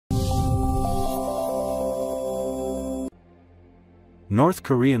North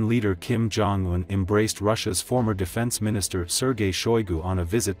Korean leader Kim Jong Un embraced Russia's former Defence Minister Sergei Shoigu on a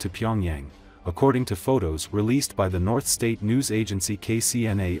visit to Pyongyang, according to photos released by the North State news agency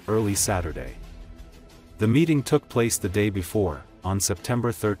KCNA early Saturday. The meeting took place the day before, on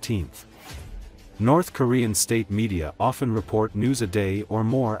September 13. North Korean state media often report news a day or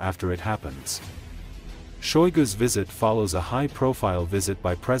more after it happens. Shoigu's visit follows a high-profile visit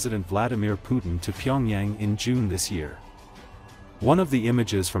by President Vladimir Putin to Pyongyang in June this year. One of the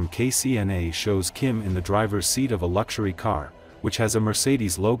images from KCNA shows Kim in the driver's seat of a luxury car, which has a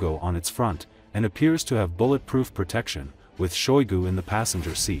Mercedes logo on its front, and appears to have bulletproof protection, with Shoigu in the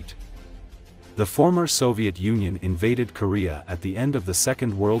passenger seat. The former Soviet Union invaded Korea at the end of the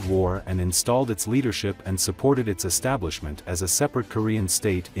Second World War and installed its leadership and supported its establishment as a separate Korean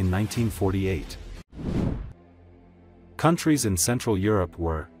state in 1948. Countries in Central Europe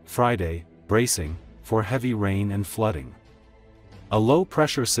were, Friday, bracing for heavy rain and flooding. A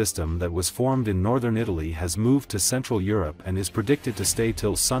low-pressure system that was formed in northern Italy has moved to Central Europe and is predicted to stay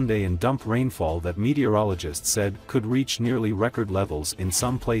till Sunday and dump rainfall that meteorologists said could reach nearly record levels in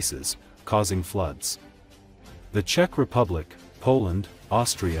some places, causing floods. The Czech Republic, Poland,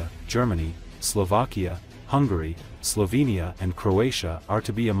 Austria, Germany, Slovakia, Hungary, Slovenia and Croatia are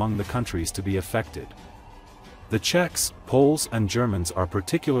to be among the countries to be affected. The Czechs, Poles and Germans are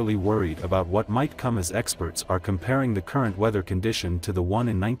particularly worried about what might come as experts are comparing the current weather condition to the one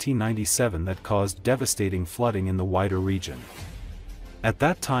in 1997 that caused devastating flooding in the wider region. At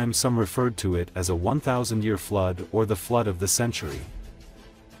that time some referred to it as a 1,000-year flood or the flood of the century.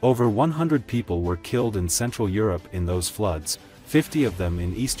 Over 100 people were killed in Central Europe in those floods, 50 of them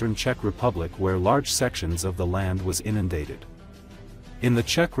in eastern Czech Republic where large sections of the land was inundated. In the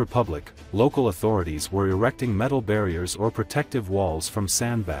Czech Republic, local authorities were erecting metal barriers or protective walls from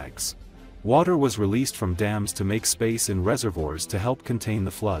sandbags. Water was released from dams to make space in reservoirs to help contain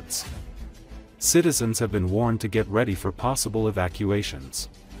the floods. Citizens have been warned to get ready for possible evacuations.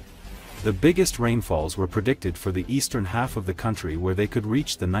 The biggest rainfalls were predicted for the eastern half of the country where they could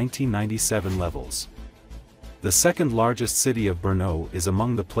reach the 1997 levels. The second largest city of Brno is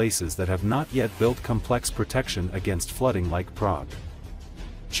among the places that have not yet built complex protection against flooding like Prague.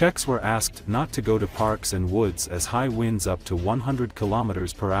 Czechs were asked not to go to parks and woods as high winds up to 100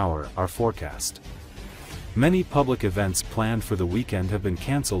 km per hour are forecast. Many public events planned for the weekend have been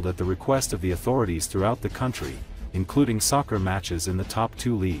cancelled at the request of the authorities throughout the country, including soccer matches in the top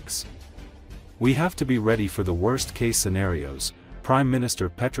two leagues. We have to be ready for the worst-case scenarios, Prime Minister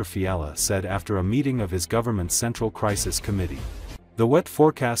Petr Fiala said after a meeting of his government's Central Crisis Committee. The wet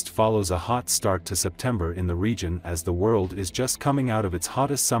forecast follows a hot start to September in the region as the world is just coming out of its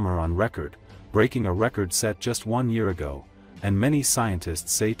hottest summer on record, breaking a record set just 1 year ago, and many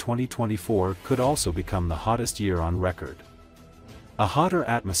scientists say 2024 could also become the hottest year on record. A hotter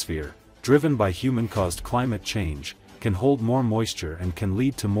atmosphere, driven by human-caused climate change, can hold more moisture and can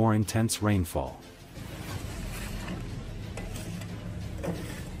lead to more intense rainfall.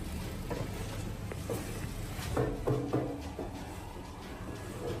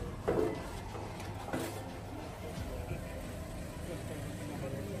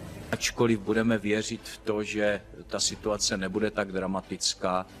 Ačkoliv budeme věřit v to, že ta situace nebude tak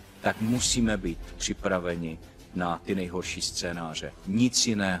dramatická, tak musíme být připraveni na ty nejhorší scénáře. Nic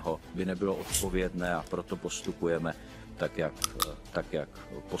jiného by nebylo odpovědné a proto postupujeme tak, jak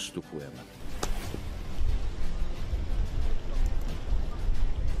postupujeme.